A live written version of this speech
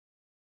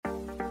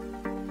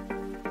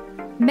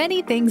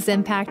Many things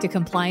impact a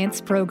compliance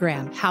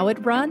program, how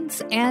it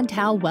runs, and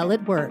how well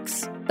it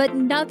works. But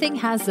nothing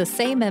has the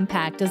same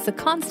impact as the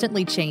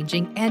constantly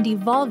changing and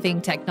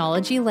evolving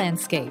technology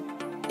landscape.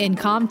 In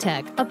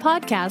CommTech, a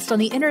podcast on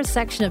the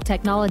intersection of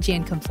technology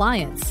and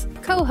compliance,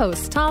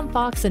 co-hosts Tom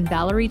Fox and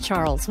Valerie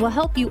Charles will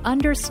help you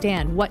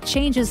understand what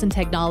changes in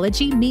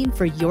technology mean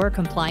for your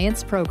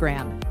compliance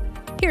program.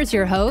 Here's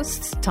your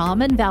hosts,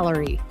 Tom and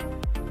Valerie.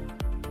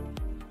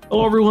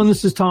 Hello, everyone.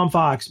 This is Tom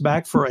Fox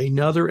back for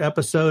another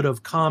episode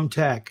of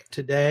CommTech.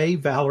 Today,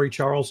 Valerie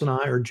Charles and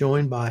I are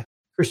joined by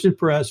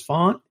Perez,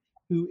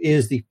 who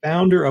is the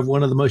founder of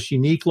one of the most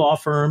unique law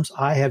firms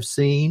I have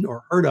seen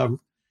or heard of,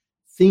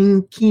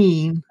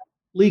 Thinking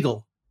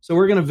Legal. So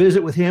we're going to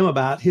visit with him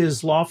about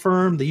his law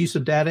firm, the use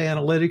of data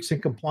analytics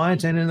and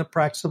compliance, and in the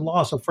practice of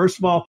law. So first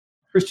of all,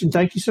 Christian,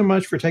 thank you so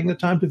much for taking the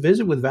time to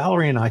visit with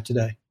Valerie and I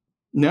today.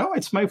 No,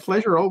 it's my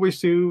pleasure always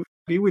to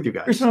be with you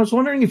guys. Christian, I was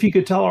wondering if you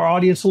could tell our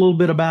audience a little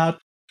bit about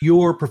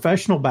your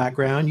professional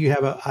background. You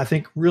have I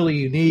think, really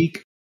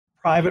unique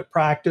private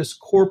practice,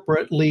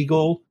 corporate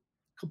legal,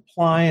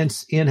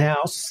 compliance,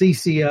 in-house,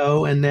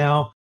 CCO, and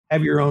now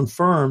have your own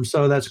firm.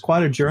 So that's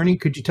quite a journey.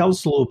 Could you tell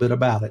us a little bit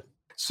about it?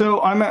 So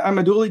I'm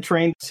a dually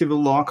trained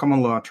civil law,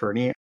 common law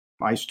attorney.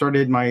 I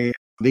started my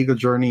legal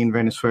journey in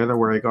Venezuela,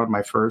 where I got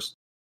my first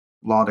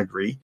law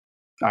degree.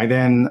 I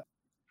then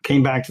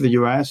came back to the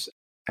U.S.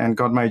 and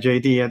got my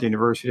JD at the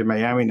University of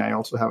Miami, and I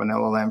also have an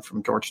LLM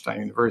from Georgetown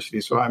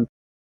University. So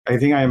I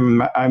think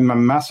I'm a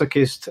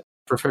masochist,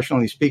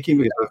 professionally speaking,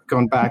 because I've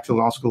gone back to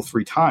law school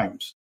 3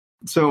 times.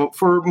 So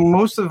for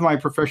most of my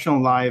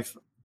professional life,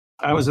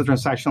 I was a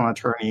transactional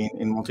attorney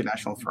in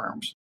multinational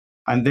firms.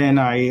 And then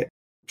I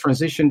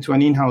transitioned to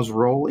an in-house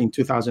role in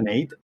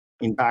 2008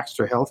 in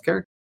Baxter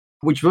Healthcare,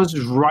 which was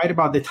right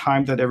about the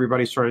time that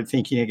everybody started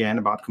thinking again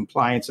about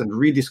compliance and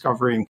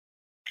rediscovering,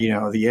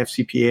 the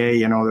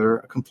FCPA and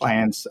other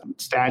compliance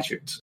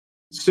statutes.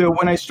 So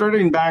when I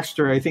started in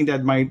Baxter, I think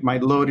that my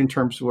load in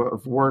terms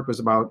of work was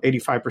about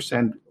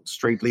 85%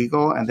 straight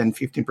legal and then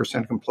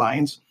 15%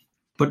 compliance.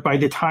 But by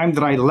the time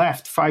that I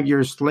left 5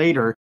 years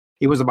later,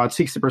 it was about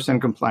 60%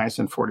 compliance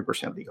and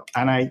 40% legal.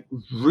 And I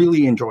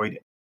really enjoyed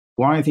it.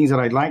 One of the things that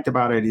I liked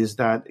about it is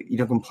that,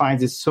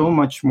 compliance is so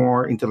much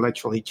more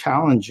intellectually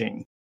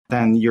challenging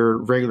than your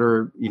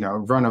regular,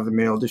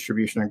 run-of-the-mill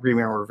distribution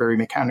agreement or very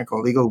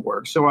mechanical legal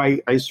work. So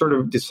I sort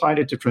of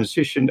decided to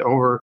transition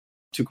over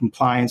to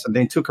compliance and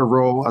then took a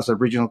role as a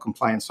regional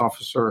compliance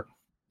officer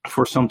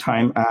for some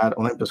time at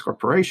Olympus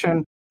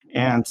Corporation.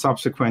 And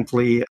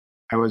subsequently,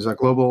 I was a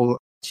global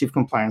chief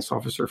compliance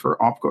officer for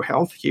OPCO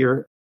Health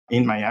here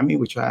in Miami,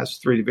 which has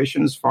 3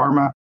 divisions,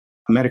 pharma,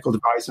 medical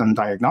device, and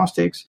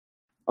diagnostics,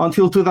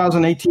 until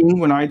 2018,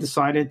 when I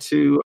decided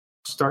to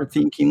start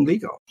Thinking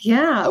Legal.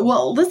 Yeah.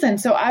 Well, listen,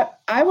 so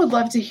I would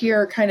love to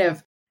hear kind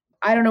of,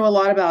 I don't know a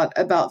lot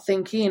about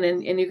thinking,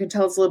 and you can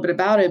tell us a little bit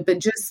about it, but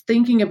just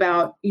thinking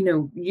about,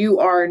 you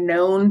are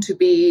known to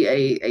be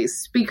a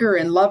speaker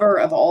and lover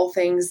of all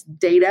things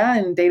data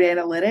and data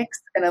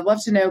analytics. And I'd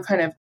love to know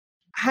kind of,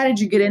 how did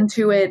you get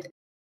into it?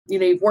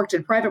 You've worked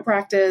in private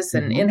practice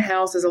and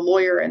in-house as a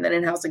lawyer and then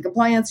in-house in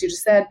compliance, you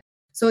just said.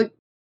 So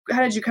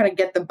how did you kind of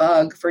get the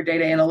bug for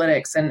data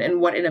analytics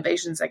and what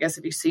innovations, I guess,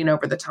 have you seen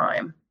over the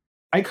time?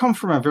 I come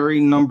from a very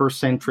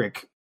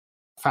number-centric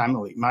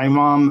family. My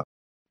mom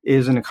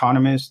is an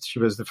economist. She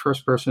was the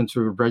first person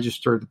to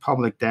register the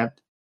public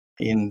debt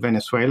in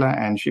Venezuela.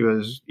 And she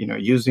was,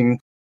 using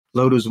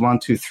Lotus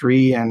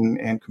 123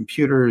 and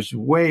computers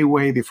way,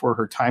 way before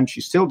her time. She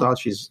still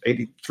does. She's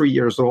 83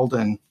 years old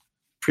and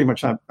pretty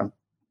much a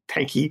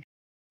techie.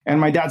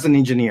 And my dad's an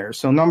engineer.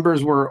 So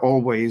numbers were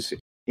always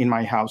in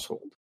my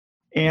household.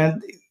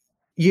 And,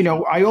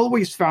 I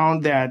always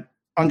found that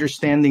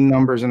understanding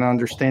numbers and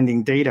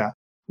understanding data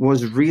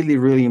was really,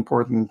 really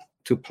important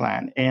to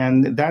plan.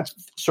 And that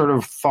sort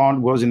of thought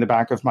was in the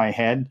back of my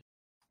head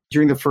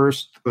during the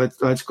first,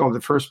 let's call it the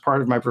first part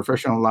of my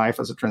professional life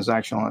as a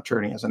transactional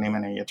attorney, as an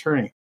M&A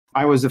attorney.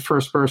 I was the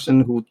first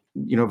person who,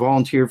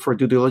 volunteered for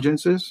due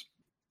diligences.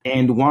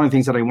 And one of the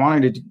things that I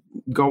wanted to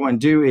go and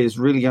do is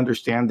really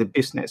understand the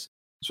business.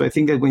 So I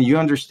think that when you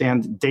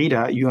understand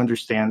data, you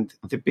understand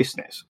the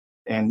business.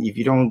 And if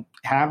you don't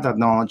have that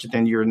knowledge,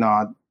 then you're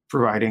not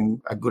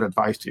providing a good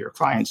advice to your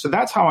clients. So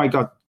that's how I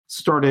got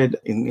started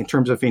in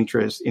terms of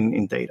interest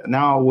in data.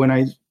 Now, when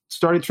I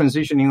started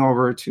transitioning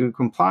over to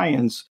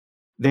compliance,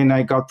 then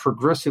I got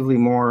progressively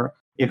more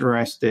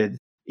interested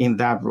in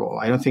that role.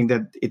 I don't think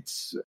that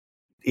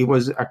it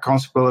was a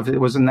consequence of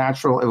it was a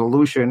natural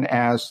evolution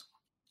as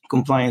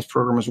compliance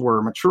programs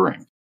were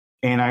maturing.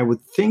 And I would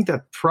think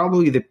that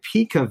probably the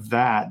peak of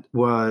that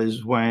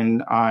was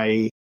when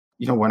I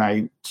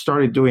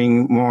started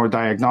doing more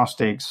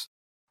diagnostics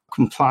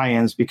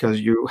compliance,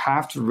 because you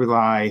have to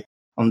rely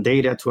on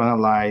data to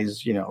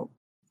analyze,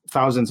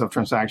 thousands of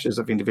transactions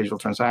of individual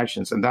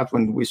transactions. And that's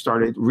when we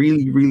started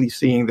really, really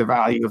seeing the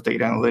value of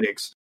data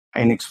analytics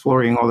and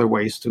exploring other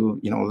ways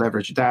to,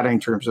 leverage data in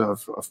terms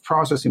of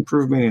process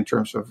improvement, in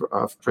terms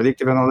of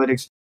predictive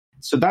analytics.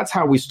 So that's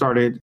how we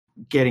started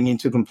getting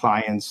into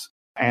compliance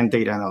and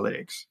data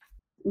analytics.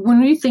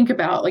 when we think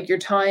about like your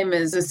time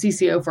as a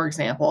CCO, for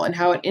example, and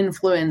how it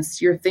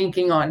influenced your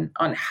thinking on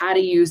how to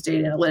use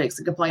data analytics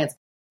and compliance,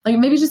 like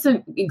maybe just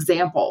some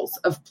examples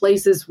of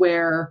places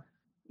where,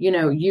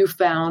 you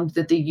found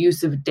that the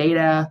use of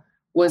data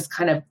was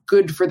kind of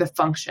good for the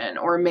function,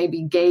 or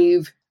maybe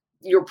gave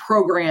your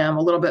program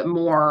a little bit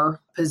more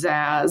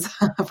pizzazz,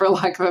 for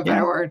lack of a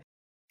better word.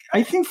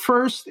 I think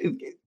first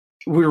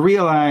we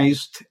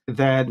realized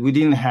that we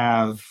didn't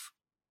have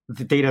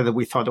the data that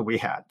we thought that we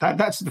had.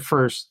 That's the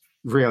first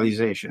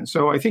realization.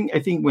 So I think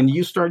when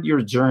you start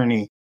your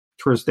journey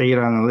towards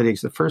data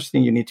analytics, the first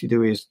thing you need to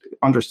do is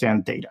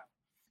understand data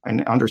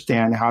and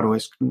understand how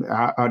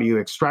do you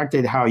extract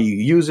it, how you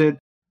use it.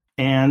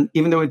 And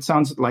even though it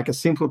sounds like a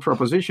simple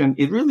proposition,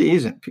 it really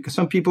isn't, because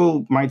some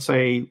people might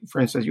say, for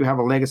instance, you have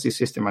a legacy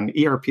system, an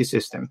ERP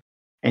system,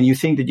 and you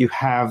think that you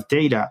have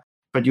data,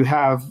 but you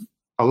have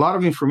a lot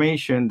of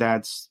information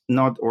that's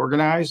not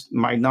organized,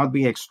 might not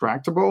be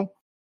extractable.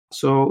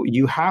 So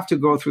you have to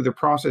go through the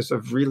process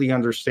of really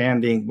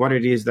understanding what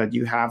it is that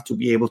you have to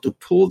be able to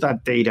pull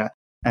that data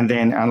and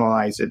then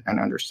analyze it and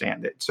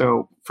understand it.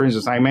 So, for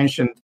instance, I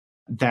mentioned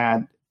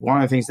that one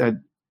of the things that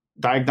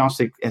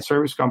diagnostic and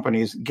service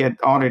companies get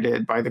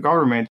audited by the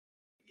government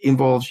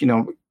involves,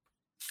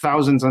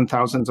 thousands and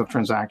thousands of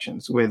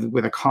transactions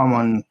with a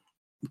common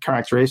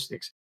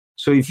characteristics.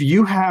 So if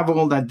you have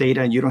all that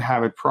data and you don't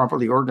have it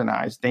properly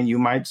organized, then you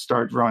might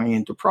start running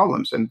into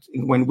problems. And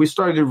when we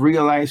started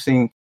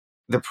realizing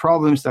the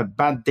problems that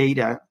bad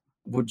data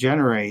would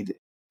generate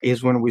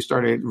is when we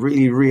started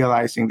really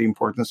realizing the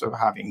importance of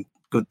having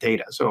good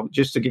data. So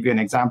just to give you an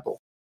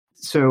example.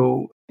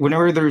 So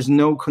whenever there's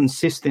no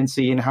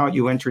consistency in how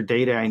you enter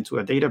data into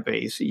a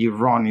database, you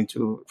run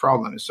into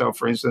problems. So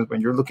for instance,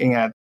 when you're looking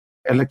at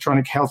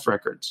electronic health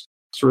records,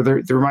 so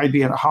there might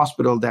be a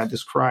hospital that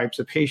describes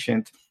a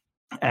patient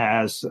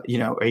as,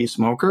 a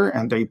smoker,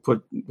 and they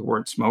put the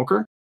word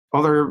smoker.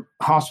 Other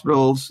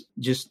hospitals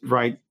just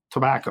write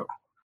tobacco.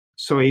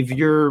 So if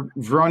you're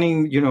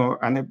running,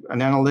 an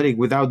analytic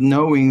without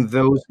knowing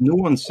those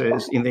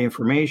nuances in the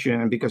information,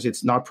 and because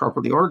it's not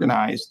properly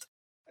organized,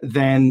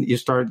 then you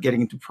start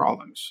getting into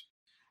problems.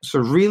 So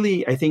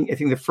really, I think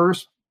the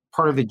first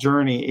part of the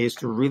journey is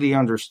to really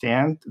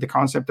understand the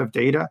concept of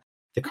data,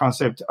 the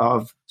concept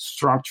of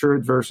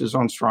structured versus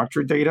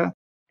unstructured data.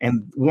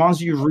 And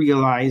once you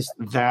realize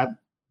that,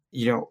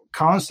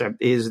 concept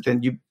is,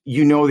 then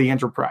you know the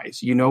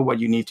enterprise, you know what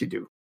you need to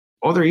do.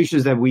 Other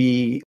issues that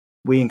we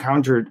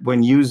encountered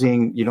when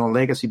using,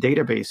 legacy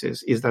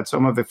databases is that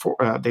some of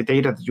the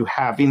data that you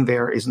have in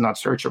there is not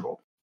searchable,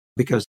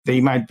 because they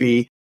might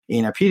be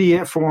in a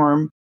PDF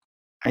form,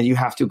 and you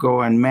have to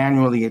go and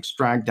manually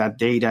extract that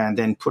data and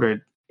then put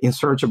it in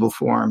searchable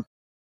form.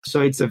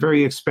 So it's a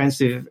very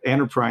expensive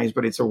enterprise,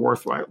 but it's a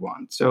worthwhile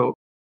one. So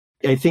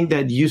I think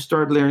that you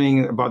start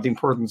learning about the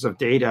importance of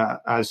data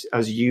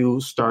as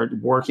you start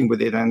working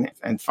with it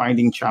and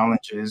finding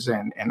challenges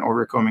and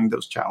overcoming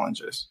those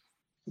challenges.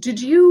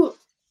 Did you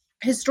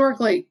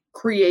historically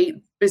create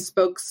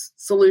bespoke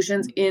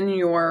solutions in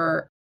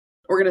your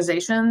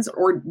organizations,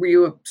 or were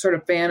you a sort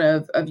of fan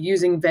of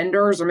using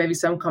vendors, or maybe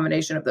some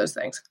combination of those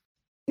things?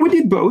 We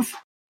did both.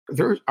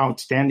 There are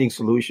outstanding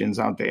solutions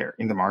out there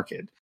in the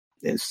market.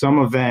 Some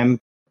of them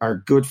are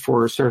good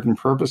for certain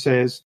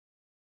purposes.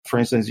 For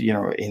instance,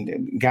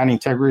 in GAN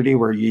Integrity,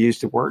 where you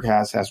used to work,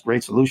 has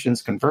great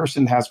solutions.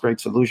 Conversant has great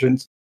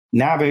solutions.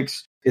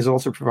 Navix is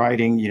also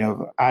providing,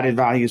 added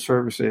value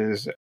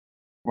services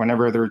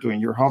whenever they're doing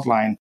your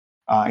hotline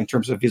in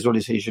terms of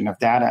visualization of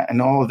data.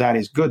 And all of that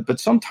is good. But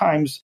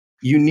sometimes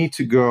you need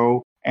to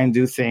go and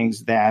do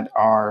things that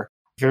are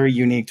very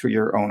unique to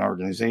your own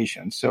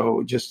organization.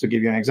 So just to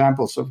give you an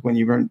example, so when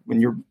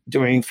you're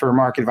doing fair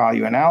market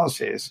value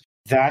analysis,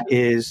 that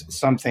is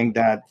something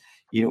that,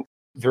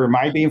 there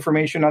might be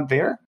information out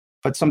there,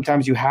 but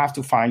sometimes you have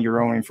to find your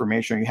own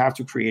information. You have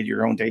to create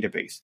your own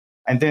database.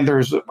 And then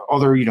there's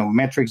other,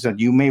 metrics that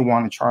you may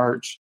want to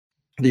charge,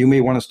 that you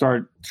may want to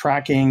start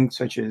tracking,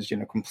 such as,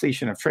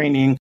 completion of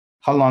training.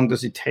 How long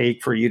does it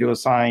take for you to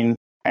assign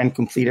and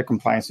complete a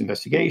compliance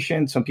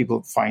investigation? Some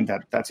people find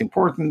that that's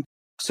important.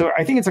 So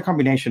I think it's a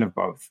combination of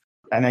both.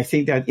 And I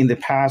think that in the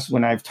past,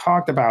 when I've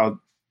talked about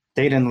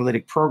data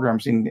analytic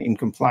programs in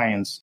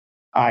compliance,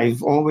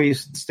 I've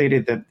always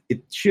stated that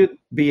it should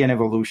be an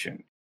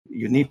evolution.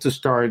 You need to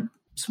start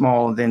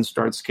small, then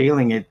start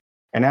scaling it.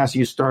 And as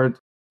you start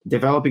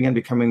developing and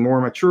becoming more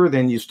mature,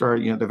 then you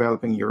start,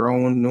 developing your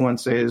own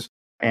nuances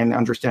and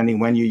understanding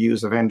when you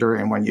use a vendor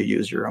and when you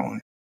use your own.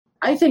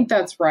 I think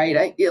that's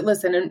right.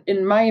 Listen,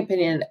 in my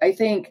opinion, I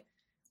think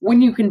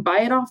when you can buy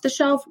it off the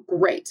shelf,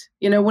 great.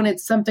 When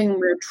it's something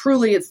where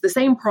truly it's the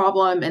same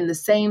problem and the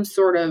same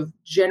sort of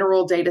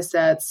general data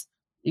sets,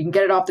 you can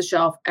get it off the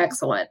shelf,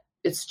 excellent.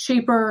 It's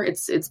cheaper,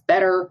 it's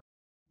better,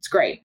 it's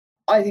great.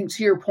 I think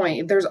to your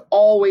point, there's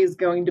always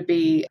going to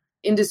be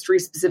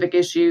industry-specific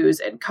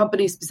issues and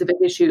company-specific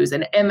issues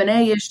and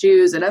M&A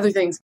issues and other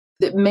things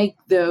that make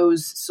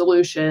those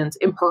solutions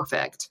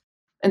imperfect.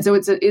 And so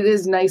it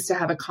is nice to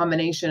have a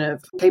combination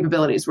of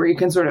capabilities where you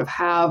can sort of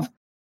have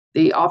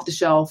the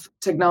off-the-shelf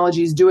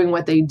technologies doing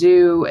what they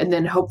do, and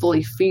then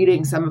hopefully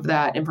feeding some of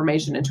that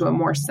information into a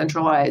more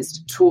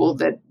centralized tool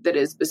that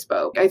is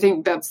bespoke. I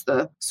think that's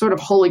the sort of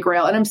holy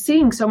grail. And I'm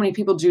seeing so many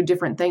people do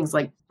different things,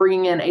 like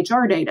bringing in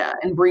HR data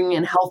and bringing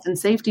in health and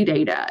safety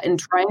data and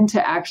trying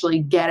to actually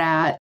get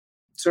at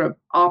sort of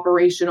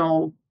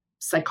operational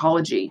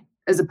psychology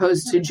as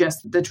opposed to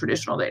just the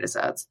traditional data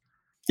sets.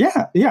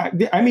 Yeah.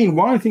 I mean,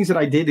 one of the things that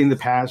I did in the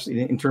past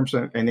in terms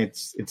of, and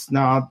it's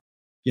not,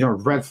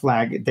 red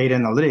flag data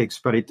analytics,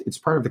 but it's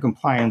part of the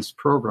compliance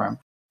program,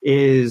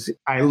 is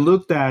I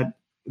looked at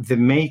the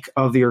make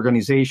of the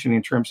organization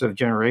in terms of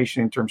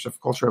generation, in terms of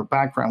cultural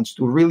backgrounds,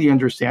 to really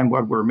understand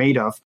what we're made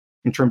of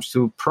in terms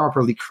to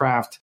properly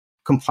craft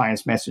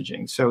compliance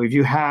messaging. So if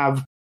you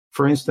have,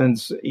 for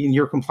instance, in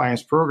your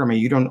compliance program and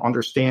you don't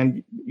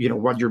understand,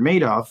 what you're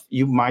made of,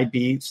 you might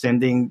be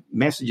sending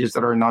messages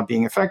that are not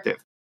being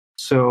effective.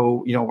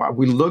 So,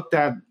 we looked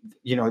at,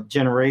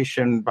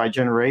 generation by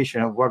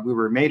generation of what we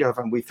were made of,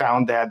 and we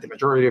found that the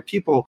majority of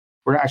people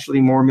were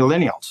actually more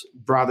millennials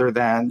rather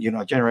than,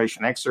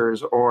 Generation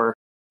Xers or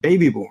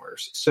baby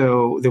boomers.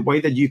 So the way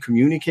that you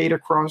communicate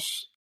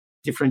across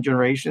different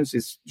generations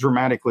is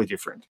dramatically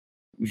different.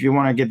 If you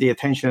want to get the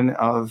attention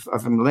of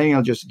a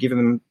millennial, just give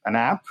them an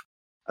app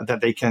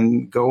that they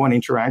can go and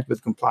interact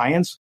with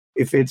compliance.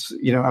 If it's,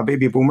 a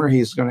baby boomer,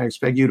 he's going to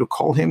expect you to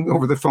call him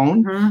over the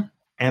phone. Mm-hmm.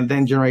 And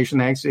then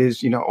Generation X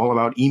is, all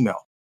about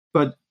email.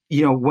 But,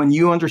 when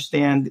you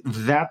understand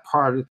that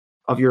part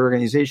of your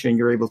organization,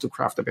 you're able to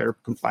craft a better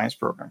compliance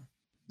program.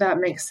 That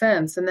makes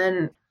sense. And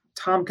then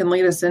Tom can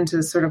lead us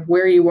into sort of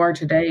where you are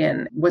today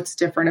and what's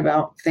different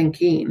about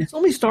thinking. So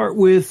let me start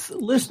with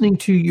listening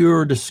to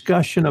your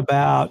discussion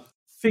about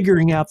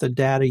figuring out the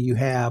data you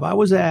have. I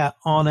was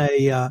on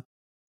a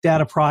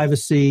data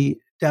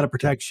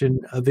protection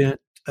event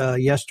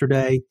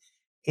yesterday,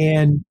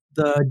 and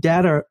the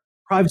data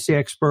privacy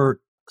expert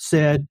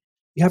said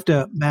you have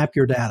to map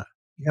your data.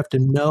 You have to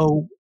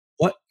know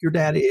what your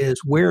data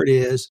is, where it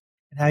is,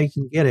 and how you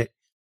can get it.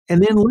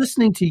 And then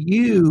listening to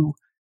you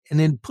and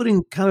then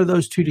putting kind of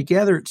those two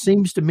together, it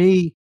seems to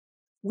me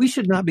we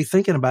should not be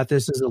thinking about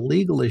this as a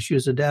legal issue,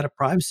 as a data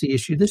privacy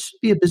issue. This should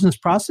be a business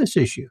process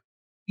issue.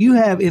 You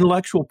have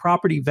intellectual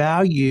property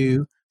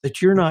value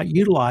that you're not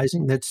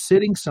utilizing, that's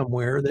sitting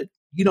somewhere that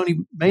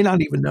you may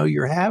not even know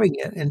you're having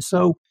it. And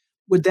so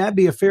would that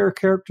be a fair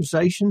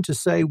characterization to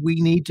say we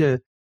need to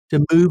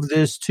move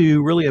this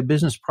to really a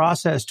business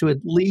process to at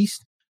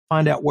least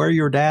find out where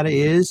your data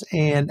is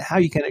and how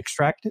you can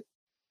extract it?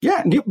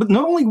 Yeah, but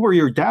not only where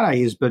your data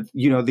is, but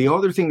the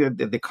other thing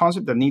that the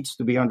concept that needs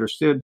to be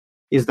understood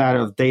is that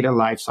of data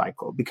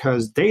lifecycle,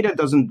 because data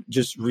doesn't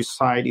just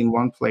reside in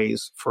one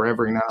place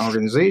forever in an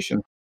organization,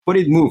 but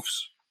it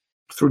moves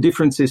through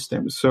different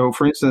systems. So,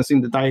 for instance,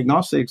 in the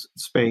diagnostics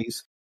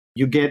space,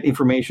 you get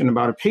information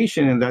about a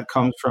patient, and that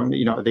comes from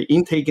the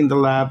intake in the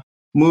lab,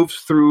 moves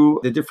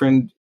through the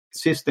different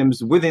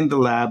systems within the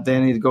lab,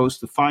 then it goes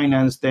to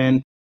finance,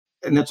 and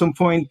at some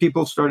point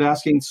people start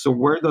asking, so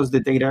where does the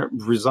data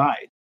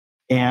reside?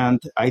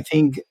 And I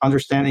think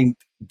understanding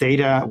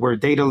data, where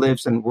data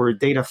lives and where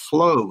data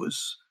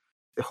flows,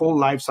 the whole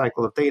life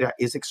cycle of data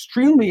is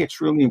extremely,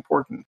 extremely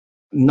important,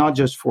 not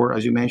just for,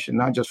 as you mentioned,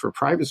 not just for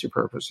privacy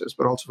purposes,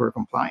 but also for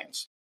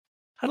compliance.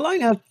 I'd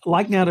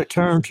like now to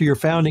turn to your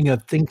founding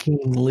of Thinking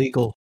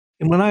Legal.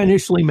 And when I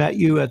initially met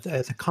you at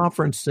the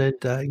conference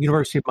at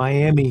University of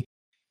Miami,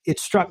 it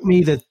struck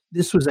me that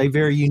this was a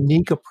very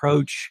unique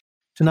approach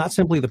to not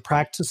simply the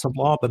practice of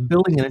law, but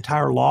building an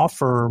entire law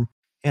firm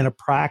and a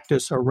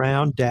practice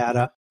around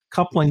data,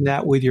 coupling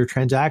that with your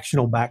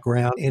transactional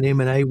background in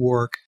M&A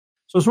work.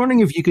 So I was wondering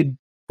if you could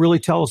really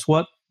tell us,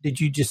 did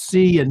you just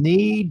see a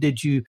need?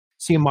 Did you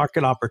see a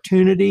market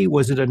opportunity?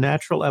 Was it a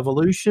natural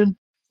evolution?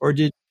 Or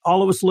did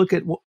all of us look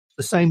at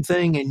the same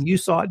thing and you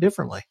saw it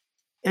differently?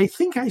 I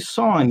think I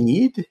saw a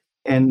need,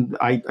 and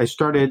I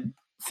started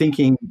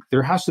thinking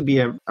there has to be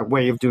a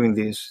way of doing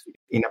this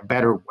in a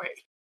better way.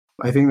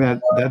 I think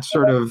that's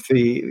sort of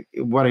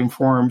what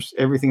informs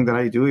everything that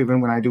I do,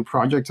 even when I do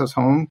projects at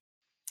home.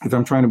 If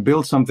I'm trying to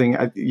build something,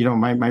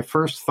 my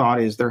first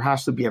thought is there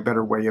has to be a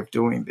better way of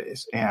doing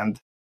this. And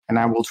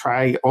I will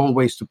try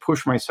always to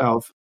push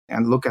myself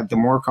and look at the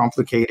more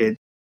complicated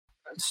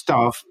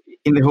stuff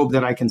in the hope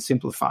that I can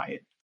simplify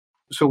it.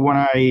 So when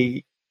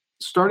I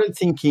started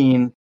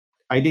thinking,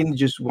 I didn't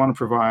just want to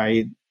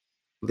provide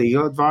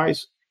legal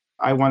advice.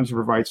 I wanted to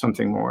provide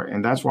something more.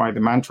 And that's why the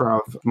mantra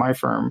of my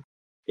firm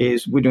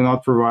is we do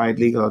not provide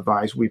legal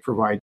advice. We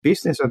provide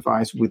business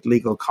advice with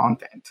legal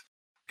content.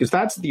 Because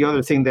that's the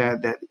other thing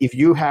that if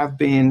you have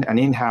been an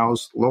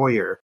in-house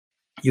lawyer,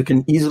 you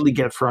can easily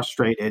get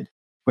frustrated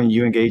when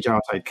you engage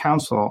outside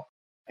counsel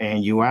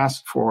and you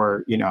ask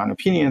for an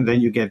opinion,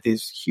 then you get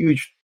this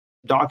huge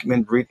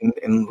document written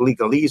in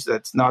legalese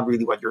that's not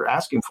really what you're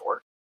asking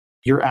for.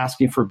 You're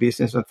asking for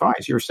business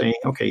advice. You're saying,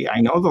 okay,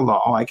 I know the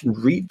law, I can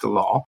read the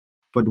law,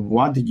 but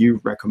what do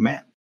you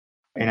recommend?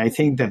 And I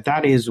think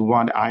that is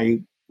what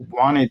I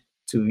wanted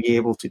to be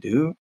able to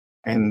do.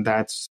 And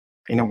that's,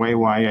 in a way,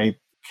 why I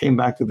came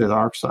back to the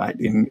dark side,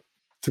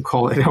 to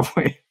call it a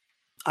way.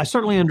 I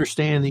certainly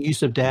understand the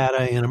use of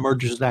data in a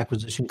mergers and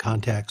acquisition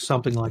context,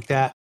 something like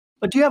that.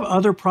 But do you have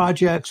other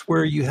projects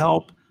where you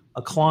help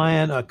a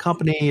client, a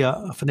company,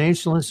 a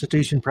financial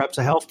institution, perhaps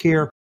a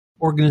healthcare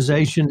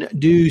organization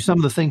do some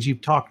of the things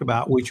you've talked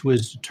about, which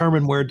was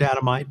determine where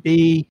data might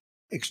be,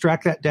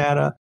 extract that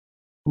data,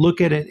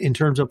 look at it in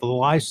terms of the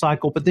life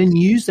cycle, but then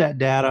use that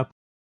data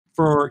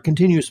for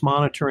continuous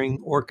monitoring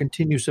or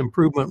continuous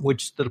improvement,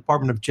 which the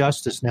Department of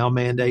Justice now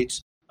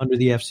mandates under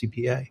the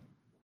FCPA?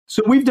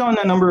 So we've done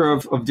a number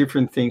of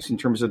different things in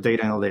terms of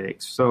data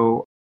analytics.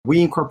 So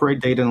we incorporate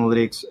data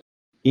analytics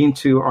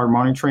into our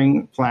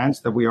monitoring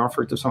plans that we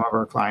offer to some of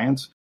our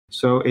clients.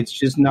 So it's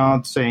just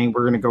not saying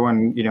we're going to go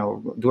and,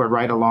 do a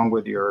ride along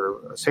with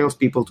your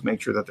salespeople to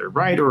make sure that they're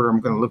right, or I'm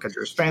going to look at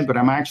your spend, but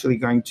I'm actually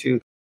going to,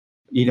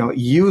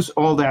 use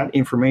all that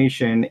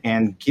information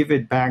and give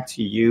it back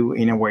to you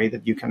in a way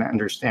that you can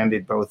understand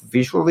it both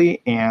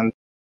visually and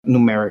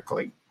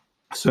numerically.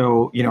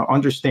 So,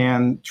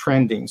 understand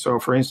trending. So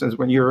for instance,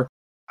 when you're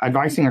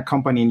advising a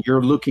company and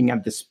you're looking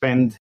at the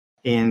spend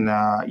in,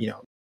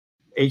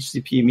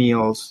 HCP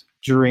meals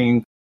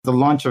during the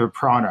launch of a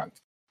product,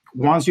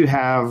 once you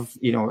have,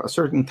 a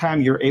certain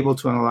time, you're able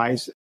to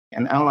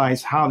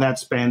analyze how that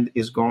spend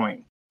is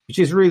going, which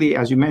is really,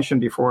 as you mentioned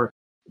before,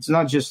 it's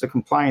not just a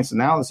compliance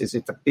analysis,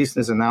 it's a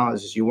business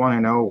analysis. You want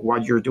to know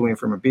what you're doing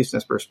from a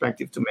business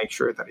perspective to make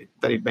sure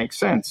that it makes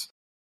sense.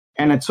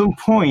 And at some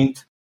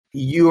point,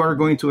 you are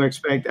going to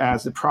expect,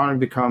 as the product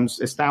becomes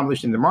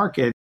established in the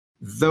market,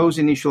 those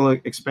initial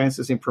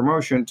expenses in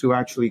promotion to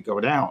actually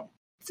go down.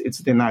 It's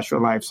the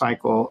natural life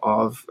cycle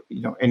of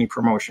any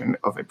promotion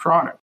of a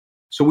product.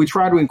 So we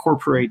try to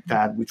incorporate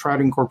that. We try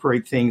to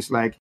incorporate things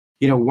like,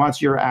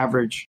 what's your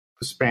average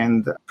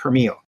spend per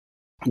meal?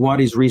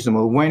 What is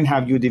reasonable? When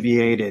have you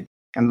deviated?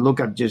 And look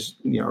at just,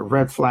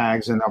 red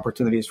flags and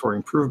opportunities for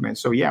improvement.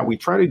 So yeah, we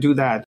try to do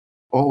that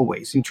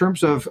always. In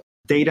terms of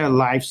data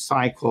life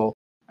cycle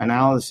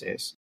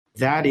analysis,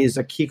 that is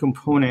a key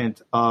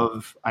component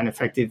of an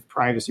effective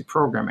privacy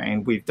program.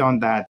 And we've done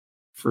that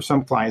for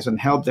some clients and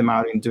helped them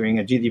out in doing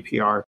a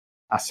GDPR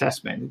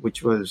assessment,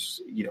 which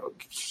was,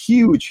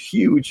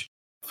 huge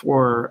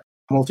for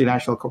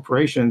multinational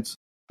corporations,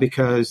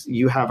 because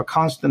you have a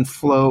constant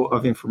flow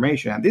of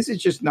information. And this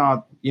is just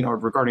not,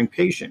 regarding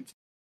patients,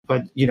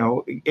 but,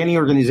 any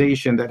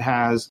organization that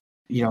has,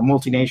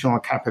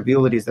 multinational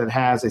capabilities, that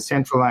has a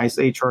centralized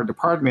HR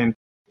department,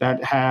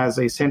 that has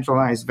a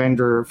centralized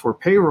vendor for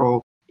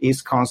payroll,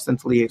 is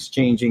constantly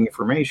exchanging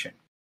information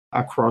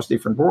across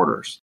different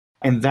borders.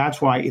 And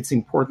that's why it's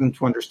important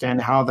to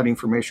understand how that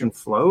information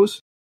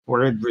flows,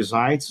 where it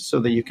resides, so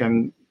that you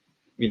can,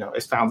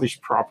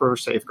 establish proper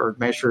safeguard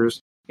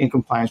measures in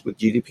compliance with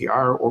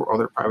GDPR or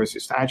other privacy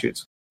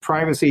statutes.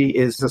 Privacy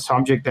is a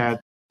subject that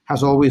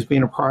has always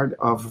been a part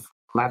of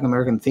Latin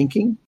American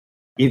thinking.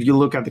 If you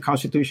look at the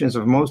constitutions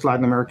of most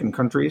Latin American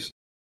countries,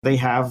 they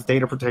have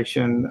data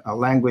protection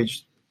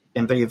language,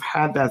 and they've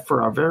had that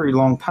for a very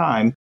long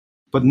time.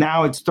 But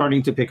now it's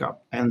starting to pick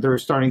up, and they're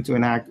starting to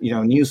enact,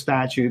 new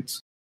statutes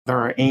that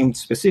are aimed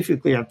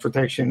specifically at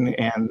protection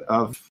and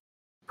of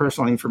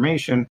personal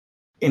information.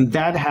 And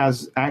that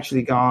has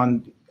actually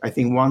gone, I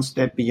think, one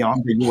step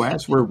beyond the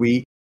US, where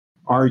we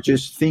are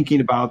just thinking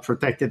about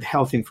protected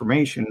health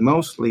information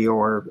mostly,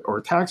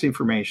 or tax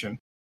information.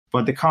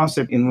 But the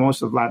concept in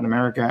most of Latin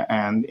America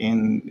and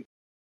in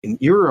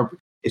Europe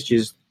is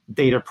just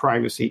data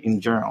privacy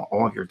in general,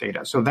 all of your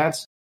data. So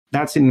that's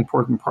an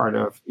important part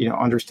of,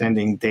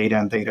 understanding data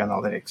and data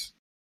analytics.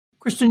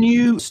 Kristen,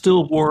 you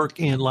still work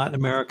in Latin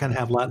America and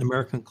have Latin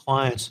American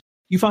clients.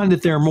 You find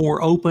that they're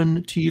more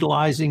open to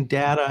utilizing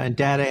data and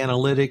data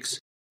analytics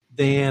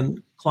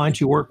than clients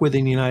you work with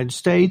in the United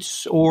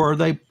States, or are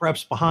they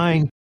perhaps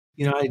behind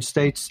the United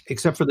States,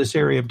 except for this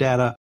area of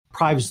data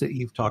privacy that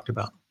you've talked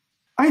about?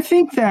 I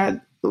think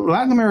that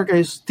Latin America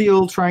is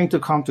still trying to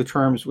come to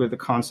terms with the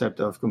concept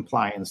of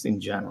compliance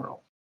in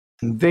general.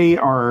 They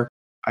are,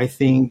 I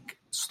think,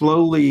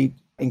 slowly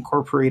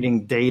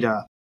incorporating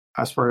data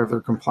as part of their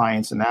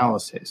compliance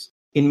analysis.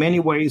 In many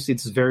ways,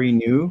 it's very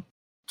new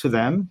to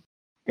them.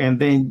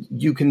 And then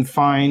you can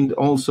find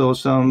also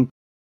some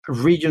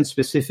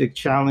region-specific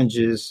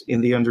challenges in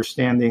the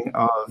understanding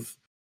of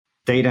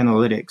data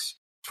analytics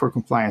for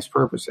compliance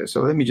purposes.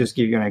 So let me just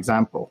give you an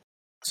example.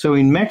 So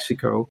in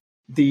Mexico,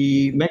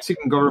 the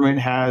Mexican government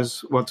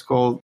has what's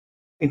called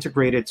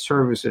integrated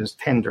services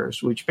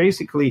tenders, which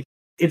basically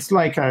it's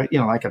like a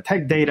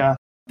tech data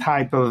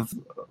type of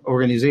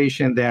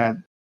organization that,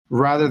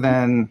 rather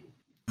than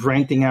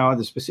renting out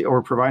the specific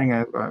or providing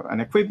an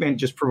equipment,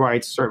 just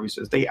provides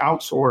services. They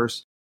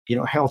outsource,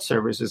 health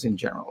services in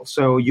general.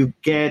 So you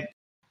get,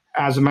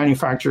 as a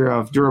manufacturer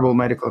of durable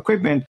medical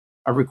equipment,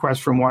 a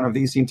request from one of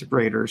these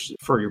integrators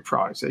for your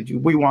product. So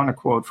we want a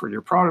quote for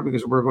your product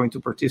because we're going to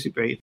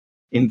participate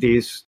in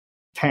this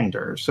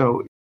tender.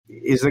 So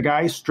is the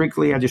guy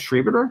strictly a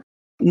distributor?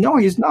 No,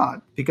 he's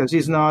not, because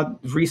he's not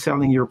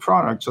reselling your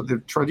product. So the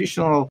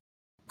traditional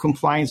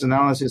compliance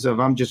analysis of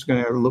I'm just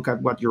going to look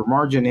at what your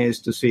margin is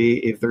to see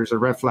if there's a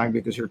red flag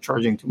because you're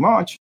charging too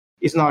much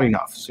is not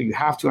enough. So you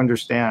have to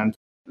understand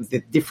the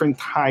different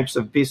types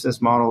of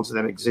business models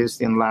that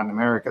exist in Latin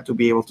America to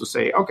be able to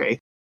say, okay,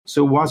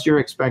 so what's your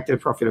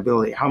expected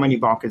profitability? How many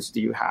buckets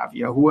do you have?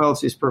 Who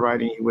else is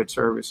providing you with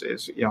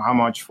services? How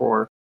much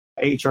for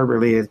HR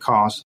related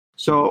costs?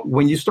 So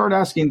when you start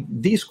asking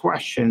these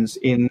questions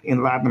in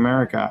Latin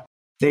America,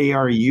 they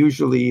are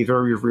usually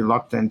very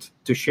reluctant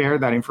to share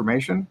that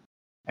information,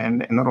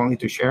 and not only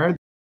to share it,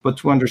 but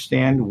to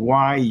understand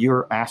why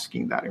you're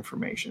asking that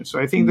information. So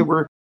I think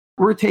that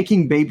we're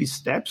taking baby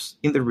steps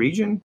in the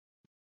region.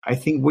 I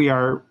think we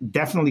are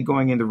definitely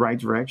going in the right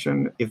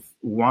direction. If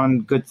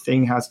one good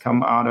thing has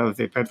come out of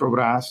the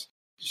Petrobras,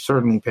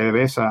 certainly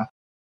PDVSA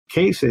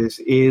cases,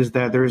 is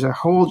that there's a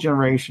whole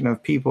generation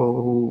of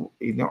people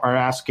who are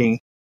asking,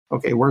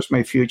 okay, where's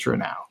my future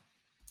now?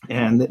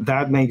 And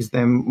that makes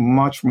them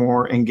much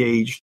more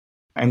engaged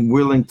and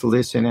willing to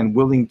listen and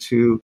willing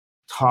to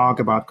talk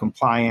about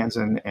compliance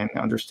and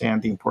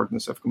understand the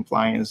importance of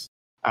compliance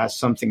as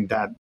something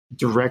that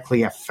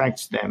directly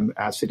affects them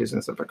as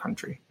citizens of a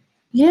country.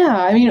 Yeah.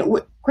 I mean,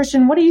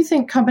 Christian, what do you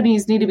think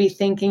companies need to be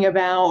thinking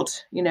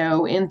about,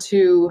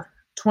 into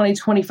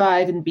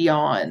 2025 and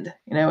beyond,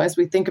 as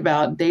we think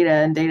about data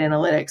and data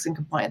analytics and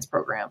compliance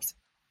programs?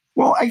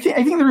 Well, I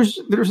think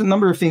there's a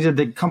number of things that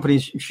the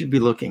companies should be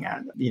looking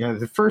at.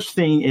 The first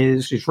thing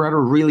is try to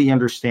really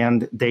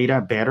understand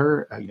data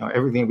better.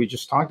 Everything we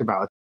just talked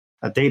about,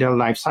 a data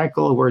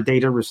lifecycle, where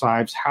data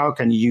resides, how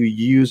can you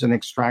use and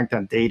extract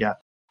that data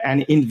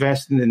and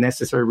invest in the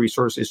necessary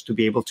resources to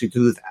be able to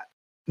do that.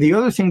 The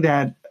other thing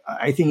that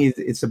I think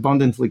it's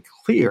abundantly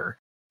clear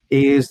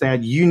is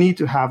that you need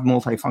to have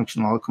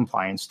multifunctional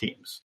compliance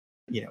teams.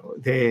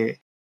 The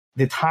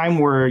time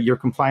where your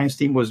compliance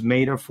team was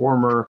made of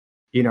former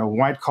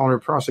white collar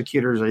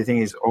prosecutors, I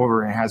think is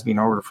over and has been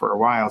over for a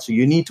while. So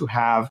you need to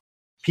have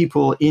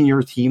people in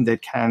your team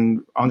that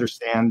can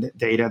understand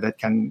data, that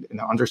can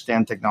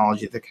understand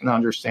technology, that can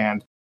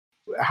understand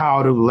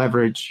how to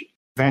leverage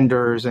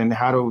vendors and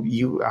how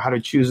to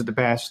choose the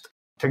best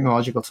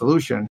technological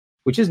solution,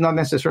 which is not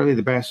necessarily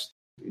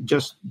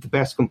just the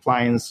best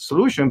compliance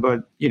solution,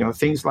 but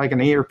things like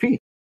an ERP.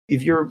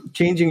 If you're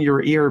changing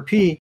your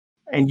ERP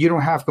and you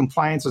don't have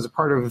compliance as a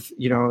part of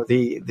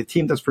the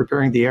team that's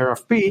preparing the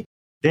RFP,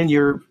 then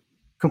you're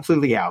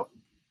completely out,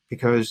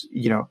 because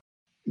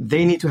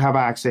they need to have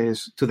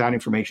access to that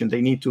information.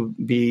 They need to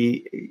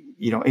be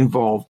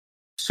involved.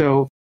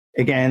 So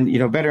again,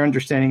 better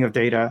understanding of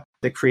data,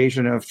 the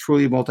creation of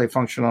truly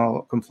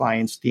multifunctional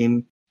compliance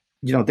team.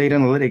 Data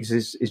analytics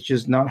is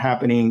just not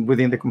happening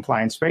within the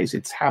compliance space.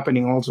 It's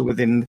happening also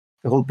within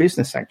the whole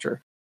business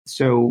sector.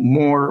 So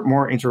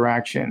more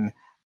interaction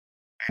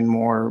and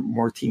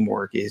more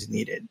teamwork is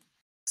needed.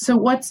 So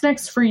what's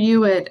next for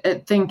you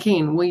at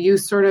Thinking? Will you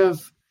sort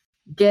of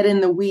get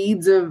in the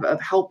weeds of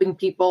helping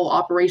people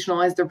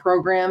operationalize their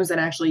programs and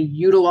actually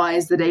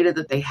utilize the data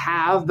that they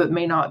have, but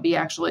may not be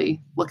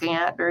actually looking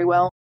at very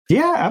well?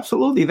 Yeah,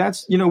 absolutely.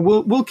 That's,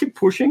 we'll keep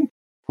pushing.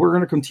 We're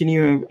going to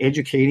continue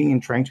educating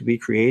and trying to be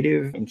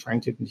creative and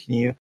trying to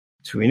continue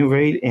to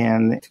innovate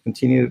and to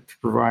continue to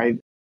provide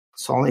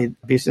solid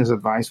business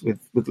advice with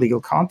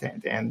legal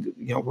content. And,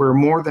 we're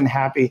more than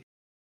happy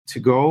to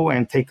go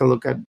and take a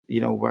look at,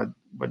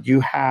 what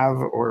you have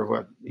or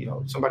what,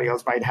 somebody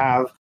else might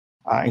have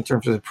in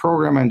terms of the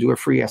program, and do a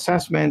free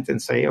assessment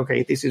and say,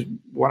 okay, this is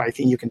what I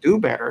think you can do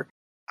better.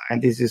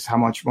 And this is how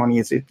much money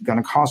is it going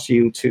to cost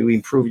you to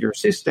improve your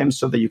system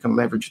so that you can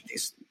leverage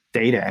this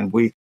data. And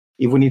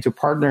if we need to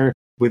partner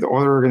with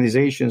other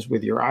organizations,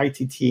 with your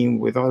IT team,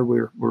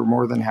 we're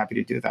more than happy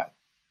to do that.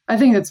 I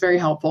think that's very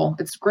helpful.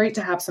 It's great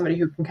to have somebody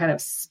who can kind of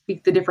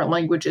speak the different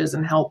languages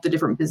and help the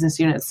different business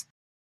units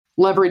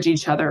leverage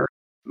each other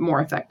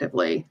more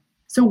effectively.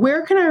 So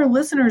where can our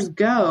listeners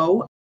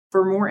go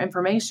for more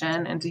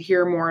information and to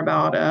hear more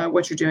about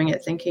what you're doing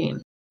at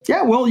Thinking?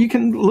 Yeah, well, you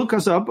can look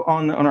us up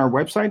on our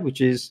website,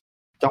 which is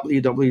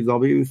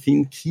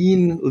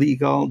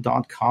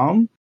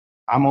www.thinkinglegal.com.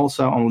 I'm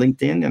also on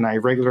LinkedIn, and I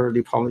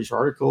regularly publish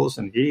articles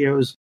and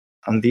videos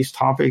on these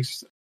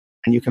topics.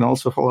 And you can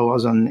also follow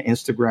us on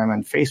Instagram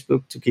and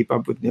Facebook to keep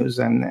up with news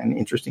and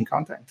interesting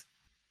content.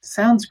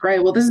 Sounds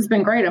great. Well, this has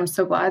been great. I'm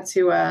so glad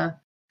to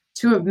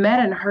have met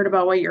and heard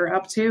about what you're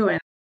up to. And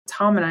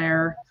Tom and I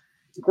are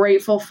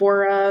grateful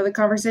for the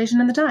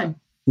conversation and the time.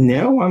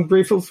 No, I'm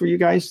grateful for you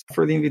guys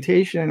for the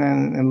invitation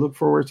and look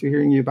forward to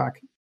hearing you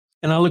back.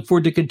 And I look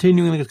forward to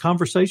continuing the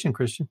conversation,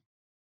 Christian.